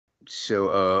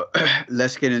So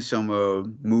let's get in some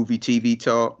movie TV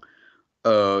talk.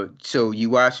 So you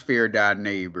watched Fair Die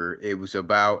Neighbor. It was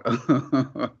about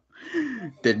the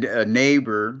a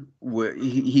neighbor.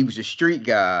 He was a street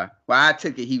guy. Well, I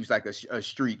took it he was like a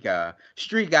street guy.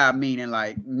 Street guy meaning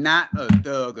like not a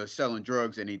thug or selling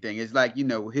drugs or anything. It's like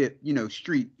hip,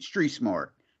 street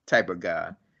smart type of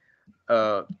guy.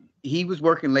 uh he was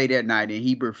working late at night and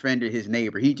he befriended his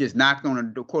neighbor. He just knocked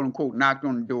on the quote unquote knocked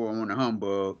on the door on the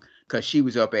humbug because she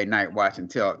was up at night watching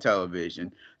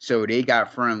television. So they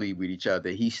got friendly with each other.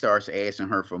 He starts asking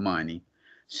her for money.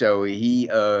 So he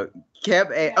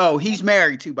oh, he's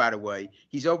married too, by the way.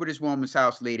 He's over this woman's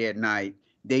house late at night.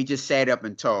 They just sat up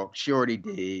and talked. Shorty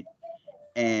did.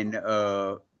 And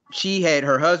she had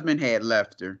her husband had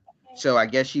left her, so I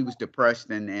guess she was depressed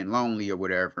and lonely or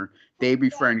whatever. They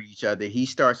befriended each other. He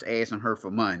starts asking her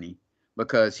for money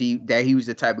because he was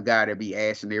the type of guy that be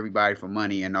asking everybody for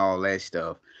money and all that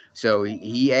stuff. So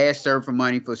he asked her for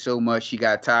money for so much she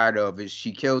got tired of it.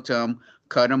 She killed him,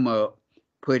 cut him up,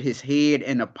 put his head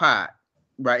in a pot.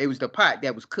 Right, it was the pot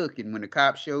that was cooking when the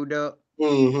cops showed up.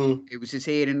 Mm-hmm. It was his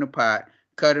head in the pot,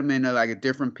 cut him into like a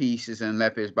different pieces and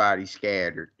left his body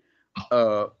scattered.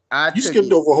 I You took skipped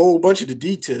it. over a whole bunch of the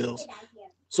details.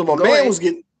 So Go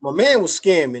ahead. my man was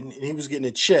scamming and he was getting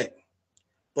a check,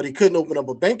 but he couldn't open up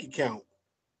a bank account.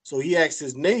 So he asked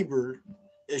his neighbor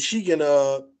if she can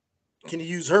he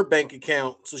use her bank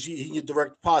account so he can get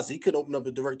direct deposit. He couldn't open up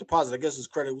a direct deposit. I guess his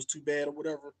credit was too bad or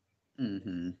whatever.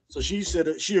 Hmm. So she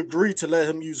said she agreed to let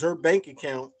him use her bank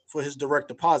account for his direct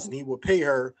deposit. And he would pay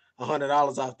her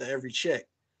 $100 after every check.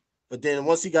 But then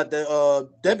once he got the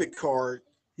debit card,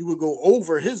 he would go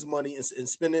over his money and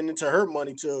spend it into her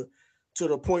money to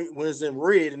the point when it's in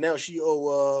red, and now she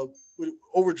owe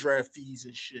overdraft fees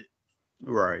and shit.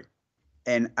 Right.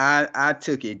 And I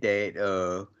took it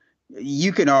that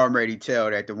you can already tell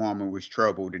that the woman was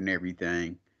troubled and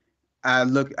everything. I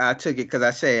took it because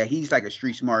I said he's like a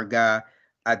street smart guy.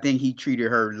 I think he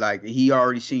treated her like he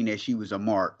already seen that she was a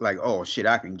mark. Like, oh shit,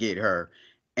 I can get her.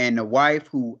 And the wife,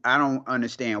 who I don't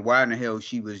understand why in the hell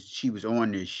she was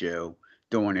on this show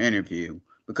doing the interview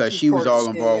because She was she was part of the all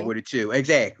involved scam. with it too.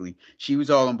 Exactly, she was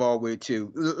all involved with it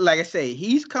too. Like I say,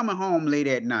 he's coming home late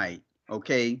at night.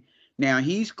 Okay, now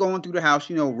he's going through the house,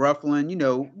 ruffling,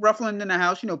 ruffling in the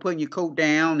house, putting your coat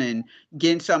down and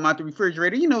getting something out the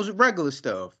refrigerator, regular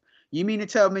stuff. You mean to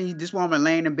tell me this woman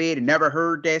laying in bed and never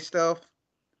heard that stuff?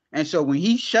 And so when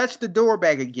he shuts the door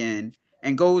back again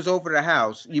and goes over to the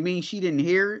house, you mean she didn't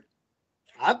hear it?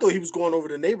 I thought he was going over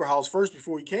to the neighbor house first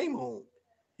before he came home.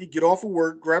 He'd get off of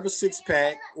work, grab a 6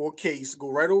 pack or case, go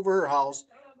right over her house,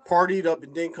 party it up,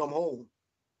 and then come home.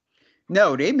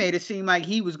 No, they made it seem like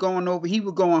he was going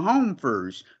home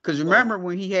first. Because remember No.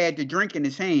 when he had the drink in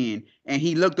his hand and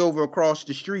he looked over across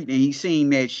the street and he seen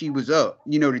that she was up,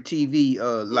 the TV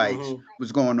lights Mm-hmm.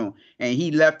 was going on. And he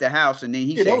left the house and then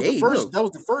he Yeah, that said, was the hey, first. look. That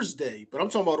was the first day. But I'm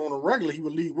talking about on a regular, he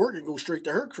would leave work and go straight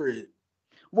to her crib.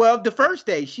 Well, the first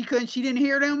day she didn't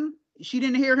hear them. She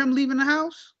didn't hear him leaving the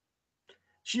house.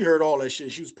 She heard all that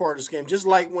shit. She was part of the scam. Just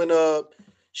like when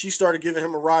she started giving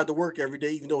him a ride to work every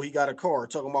day, even though he got a car.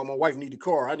 Talking about my wife need a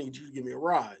car. I need you to give me a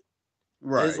ride.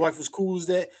 And his Right. wife was cool as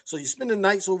that. So you spend the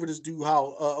nights over this dude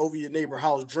house, over your neighbor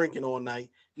house drinking all night.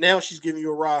 Now she's giving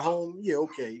you a ride home. Yeah,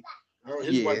 okay.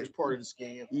 His wife Yeah. was part of the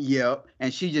scam. Yep.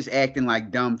 And she just acting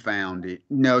like dumbfounded.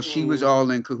 No, she was Mm-hmm.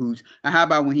 all in cahoots. And how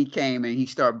about when he came and he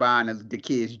started buying the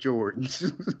kids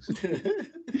Jordans?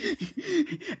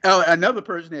 Oh, another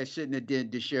person that shouldn't have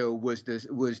did the show was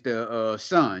the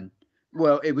son.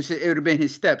 Well, it would have been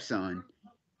his stepson.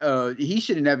 He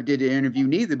should have never did the interview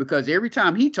neither because every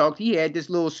time he talked, he had this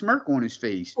little smirk on his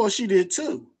face. Well, she did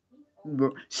too.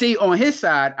 See, on his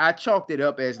side, I chalked it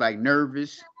up as like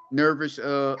nervous,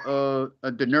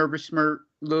 the nervous smirk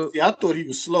look. See, I thought he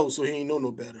was slow, so he ain't know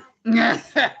no better.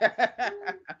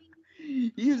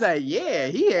 He was like, yeah,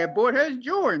 he had bought her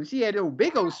Jordans. He had a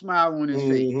big old smile on his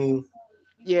face. Mm-hmm.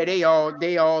 Yeah, they all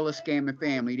a scamming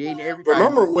family. They everybody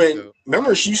Remember know when? so.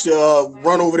 Remember she used to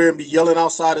run over there and be yelling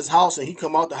outside his house, and he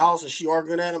come out the house and she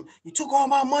arguing at him. You took all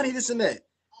my money, this and that.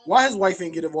 Why his wife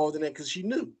ain't get involved in that? Because she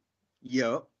knew.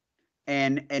 Yup.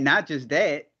 And not just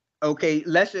that. Okay,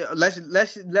 let's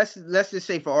just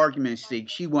say for argument's sake,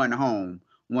 she went home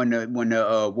when the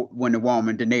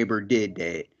woman, the neighbor did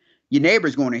that. Your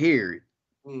neighbor's going to hear it.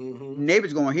 Mm-hmm.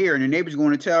 Neighbor's going to hear, and the neighbor's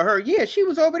going to tell her, yeah, she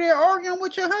was over there arguing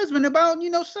with your husband about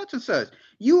such and such.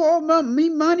 You owe me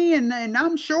money, and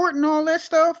I'm short and all that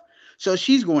stuff. So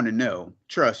she's going to know.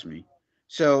 Trust me.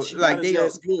 So She got like his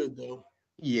ass good though.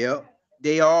 yeah,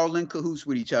 they all in cahoots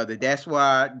with each other. That's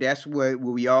why. That's what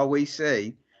we always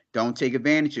say. Don't take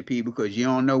advantage of people because you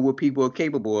don't know what people are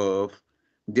capable of.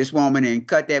 This woman and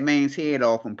cut that man's head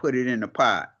off and put it in a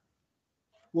pot.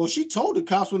 Well, she told the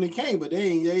cops when they came, but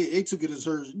they took it as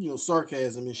her,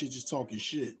 sarcasm, and she just talking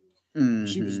shit.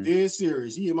 She was dead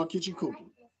serious. He in my kitchen cooking.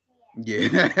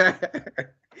 Yeah.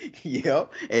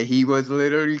 Yep. And he was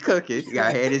literally cooking.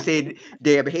 I had his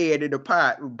damn head in the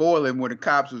pot boiling when the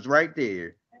cops was right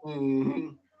there. Mm-hmm.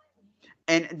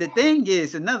 And the thing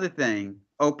is, another thing,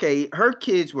 okay, her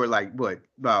kids were like what,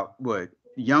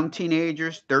 young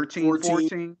teenagers, 13, 14.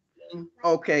 14.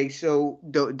 Okay, so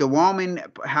the woman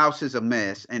house is a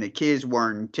mess, and the kids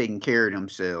weren't taking care of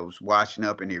themselves, washing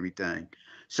up and everything.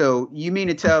 So you mean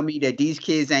to tell me that these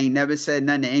kids ain't never said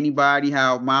nothing to anybody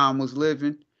how mom was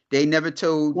living? They never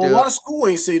told Well, a lot of school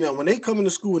ain't say that. When they come into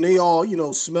school and they all,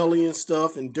 smelly and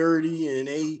stuff and dirty and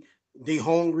they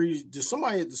hungry, just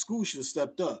somebody at the school should have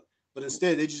stepped up. But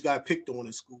instead, they just got picked on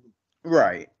in school.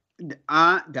 right. The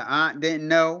aunt didn't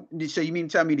know. So you mean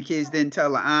to tell me the kids didn't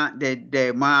tell the aunt that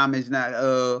their mom is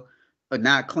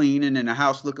not cleaning and the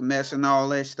house look a mess and all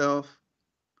that stuff?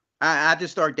 I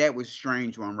just thought that was a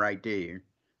strange one right there.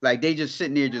 Like they just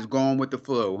sitting there just going with the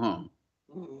flow, huh?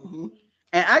 Mm-hmm.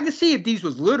 And I could see if these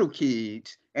was little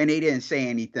kids and they didn't say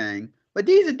anything, but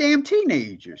these are damn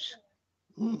teenagers.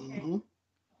 Mm-hmm.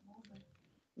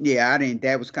 Yeah, I didn't.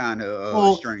 That was kind of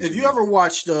Well, strange if to you me. ever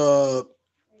watched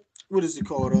what is it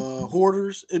called?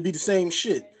 Hoarders, it'd be the same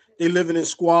shit. They living in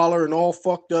squalor and all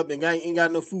fucked up and ain't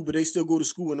got no food, but they still go to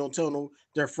school and don't tell no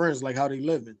their friends like how they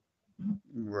living.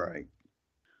 Right.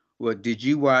 Well, did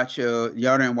you watch? Y'all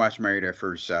didn't watch Married at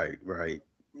First Sight, right?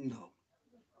 No.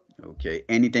 Okay.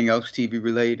 Anything else TV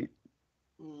related?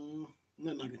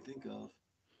 Nothing I can think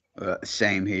of.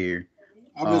 Same here.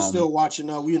 I've been still watching.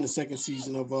 We in the second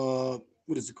season of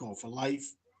what is it called? For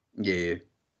Life. Yeah.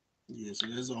 Yeah, so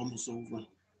that's almost over.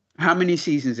 How many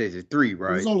seasons is it? 3, It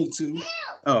was right? only 2.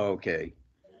 Oh, okay.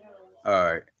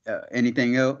 All right.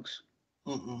 Anything else?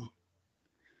 Mm-mm.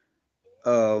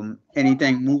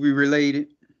 Anything movie related?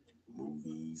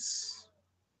 Movies.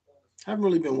 Haven't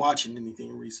really been watching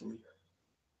anything recently.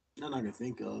 None I can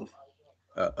think of.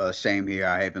 Same here.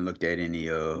 I haven't looked at any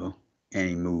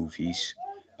movies.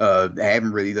 I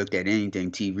haven't really looked at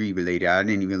anything TV related. I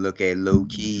didn't even look at Low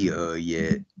Key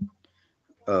yet.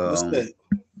 What's Um, that?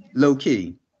 Low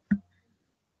Key,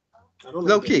 I don't know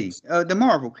Low what that Key. is. The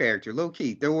Marvel character, Low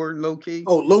Key. The word Low Key.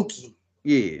 Oh, Loki.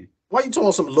 Yeah, Why you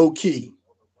talking some low key?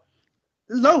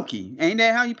 Loki. Ain't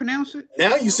that how you pronounce it?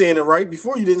 Now you saying it right.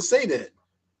 Before you didn't say that.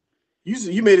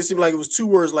 You made it seem like it was 2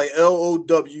 words like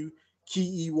Lowkey.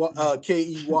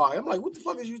 I'm like, what the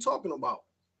fuck is you talking about?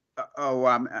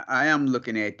 I am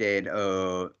looking at that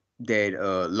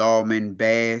Lawman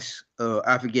Bass.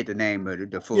 I forget the name of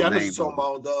it, the full Yeah, I know you're name talking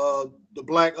of it. about the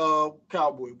black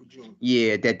cowboy with you.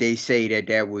 Yeah, that they say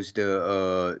that was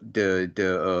the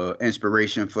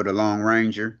inspiration for the Long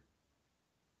Ranger.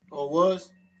 Oh, was?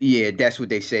 Yeah, that's what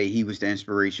they say. He was the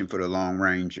inspiration for the Long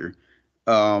Ranger.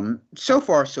 So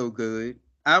far so good.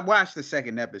 I watched the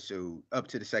second episode, up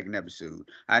to the second episode.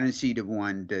 I didn't see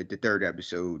the third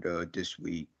episode this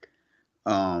week.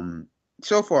 Um,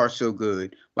 so far so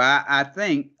good. But I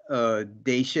think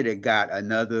they should have got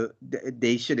another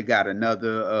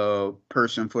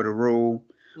person for the role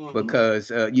Mm-hmm.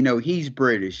 because he's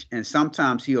British and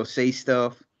sometimes he'll say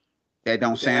stuff that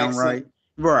don't With the sound accent. right.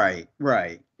 Right,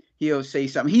 right. He'll say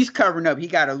something. He's covering up. He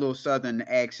got a little southern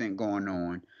accent going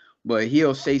on, but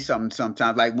he'll say something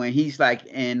sometimes, like when he's like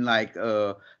in like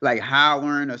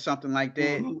hollering or something like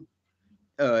that.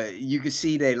 Mm-hmm. You can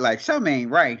see that like something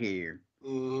ain't right here.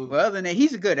 Mm-hmm. Well, other than that,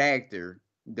 he's a good actor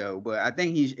though, but I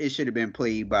think it should have been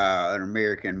played by an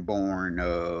American born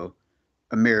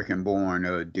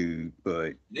dude.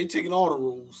 But They taking all the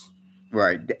rules.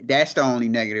 right, that's the only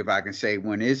negative I can say.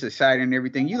 When it's exciting and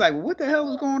everything, you like, well, what the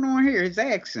hell is going on here? His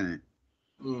accent.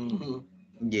 Mm-hmm.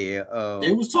 Yeah.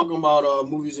 They was talking about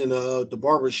movies in the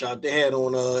barber shop. They had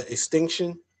on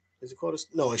Extinction. Is it called?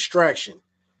 No, Extraction.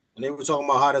 And they were talking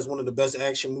about how that's one of the best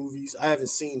action movies. I haven't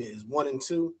seen it. It's 1 and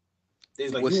 2. They're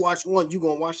like, you What's watch one, you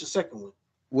gonna watch the second one.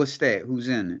 what's that? Who's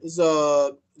in it? It's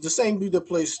the same dude that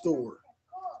plays Thor.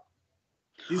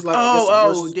 He's like, I guess, Oh,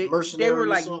 a oh, they were mercenary or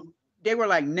like something.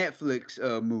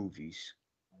 Netflix movies.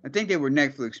 I think they were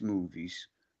Netflix movies.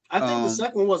 I think the Um.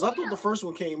 second one was. I thought the first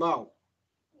one came out.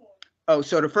 Oh,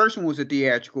 so the first one was a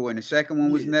theatrical, and the second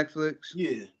one was Yeah, Netflix.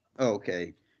 yeah.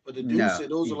 Okay. But the dude No. said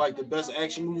those are like the best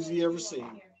action movies he ever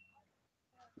seen.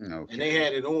 And they Okay.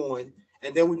 had it on.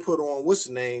 And then we put on what's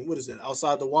the name? What is it?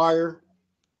 Outside the Wire.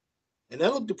 And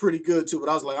that looked pretty good too. But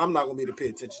I was like, I'm not gonna be able to pay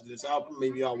attention to this.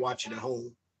 Maybe I'll watch it at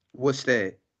home. What's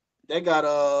that? That got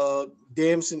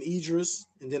Damson Idris,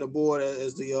 and then a boy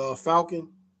as the Falcon,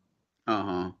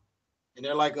 Uh-huh. and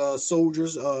they're like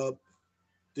soldiers.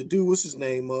 The dude, what's his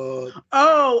name?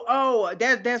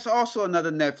 That's also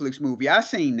another Netflix movie. I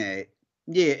seen that.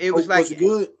 Yeah, it was Oh, was it like,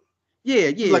 good? yeah,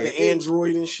 It was like yeah, an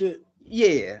android and shit. yeah.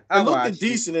 It I looked watched it.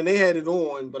 decent, and they had it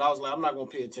on, but I was like, I'm not gonna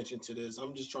pay attention to this.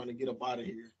 I'm just trying to get up out of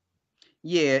here.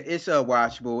 Yeah, it's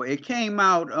watchable. It came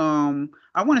out,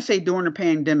 I want to say during the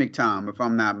pandemic time, if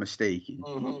I'm not mistaken.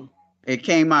 Mm-hmm. It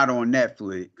came out on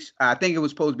Netflix. I think it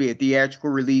was supposed to be a theatrical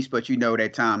release, but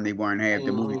that time they weren't have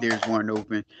the movie Mm-hmm. theaters weren't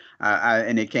open.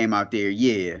 And it came out there.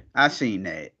 Yeah, I seen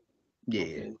that.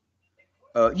 Yeah.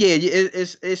 Okay.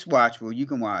 It's watchable. You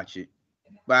can watch it,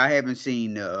 but I haven't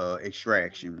seen the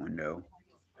Extraction one though.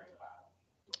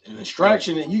 And Uh,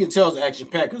 Extraction, you can tell it's action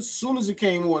packed. As soon as it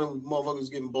came on, them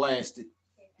motherfuckers getting blasted.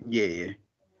 yeah.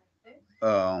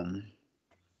 Um,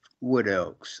 what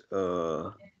else?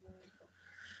 Trying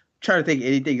to think of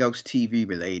anything else TV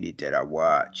related that I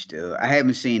watched. I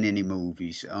haven't seen any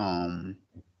movies.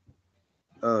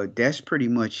 That's pretty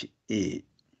much it.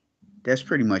 That's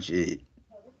pretty much it.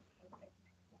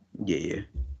 Yeah.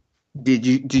 Did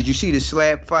you see the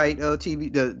slap fight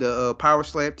TV the power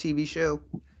slap TV show?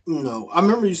 No, I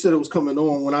remember you said it was coming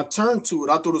on. When I turned to it,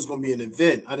 I thought it was gonna be an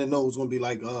event. I didn't know it was gonna be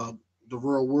like the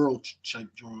real world type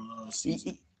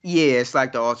season. Yeah, it's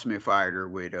like the Ultimate Fighter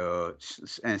with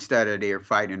instead of they're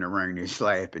fighting the ring, they're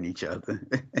slapping each other.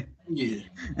 Yeah.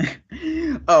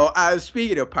 Oh, I was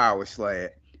speaking of power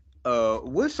slap.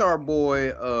 What's our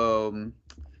boy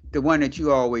the one that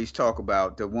you always talk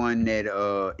about, the one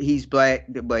that he's black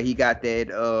but he got that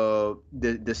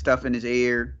the stuff in his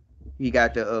ear. He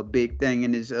got the big thing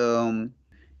in his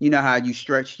you know how you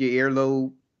stretch your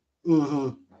earlobe?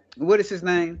 Mm-hmm. What is his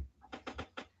name?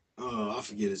 I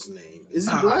forget his name. Is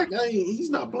he Uh, black? He's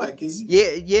not black, is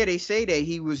he? yeah, they say that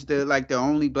he was the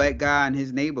only black guy in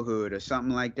his neighborhood or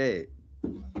something like that.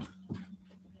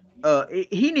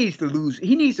 He needs to lose.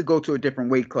 He needs to go to a different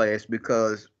weight class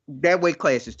because that weight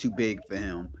class is too big for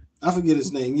him. I forget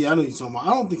his name. Yeah, I know you're talking about. I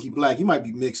don't think he's black. He might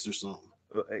be mixed or something.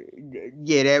 Uh,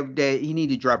 yeah, that he need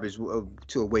to drop his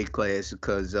to a weight class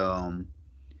because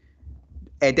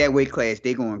at that weight class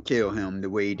they gonna kill him the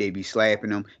way they be slapping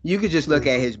him. You could just look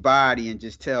at his body and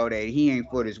just tell that he ain't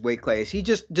for this weight class. He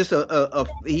just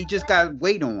he just got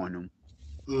weight on him.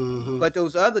 Mm-hmm. But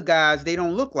those other guys they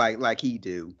don't look like he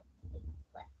do.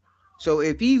 So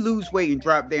if he lose weight and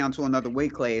drop down to another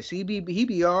weight class, he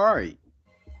be all right.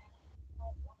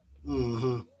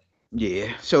 Mm-hmm.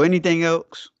 Yeah. So anything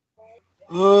else?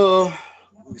 Let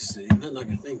me see. Nothing I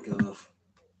can think of.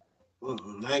 I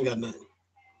ain't got nothing.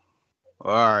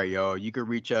 All right, y'all. You can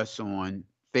reach us on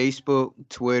Facebook,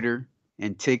 Twitter,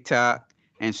 and TikTok,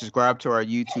 and subscribe to our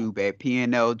YouTube at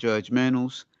PNL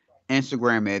Judgementals,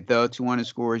 Instagram at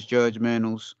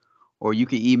the_judgementals, or you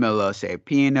can email us at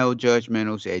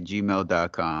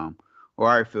pnljudgementals@gmail.com. All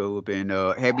right, Philip, and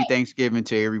happy Thanksgiving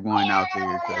to everyone out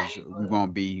there because we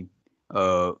won't be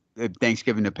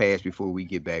Thanksgiving to pass before we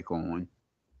get back on.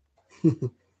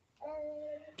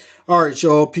 All right,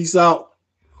 y'all. Peace out.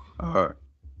 All right.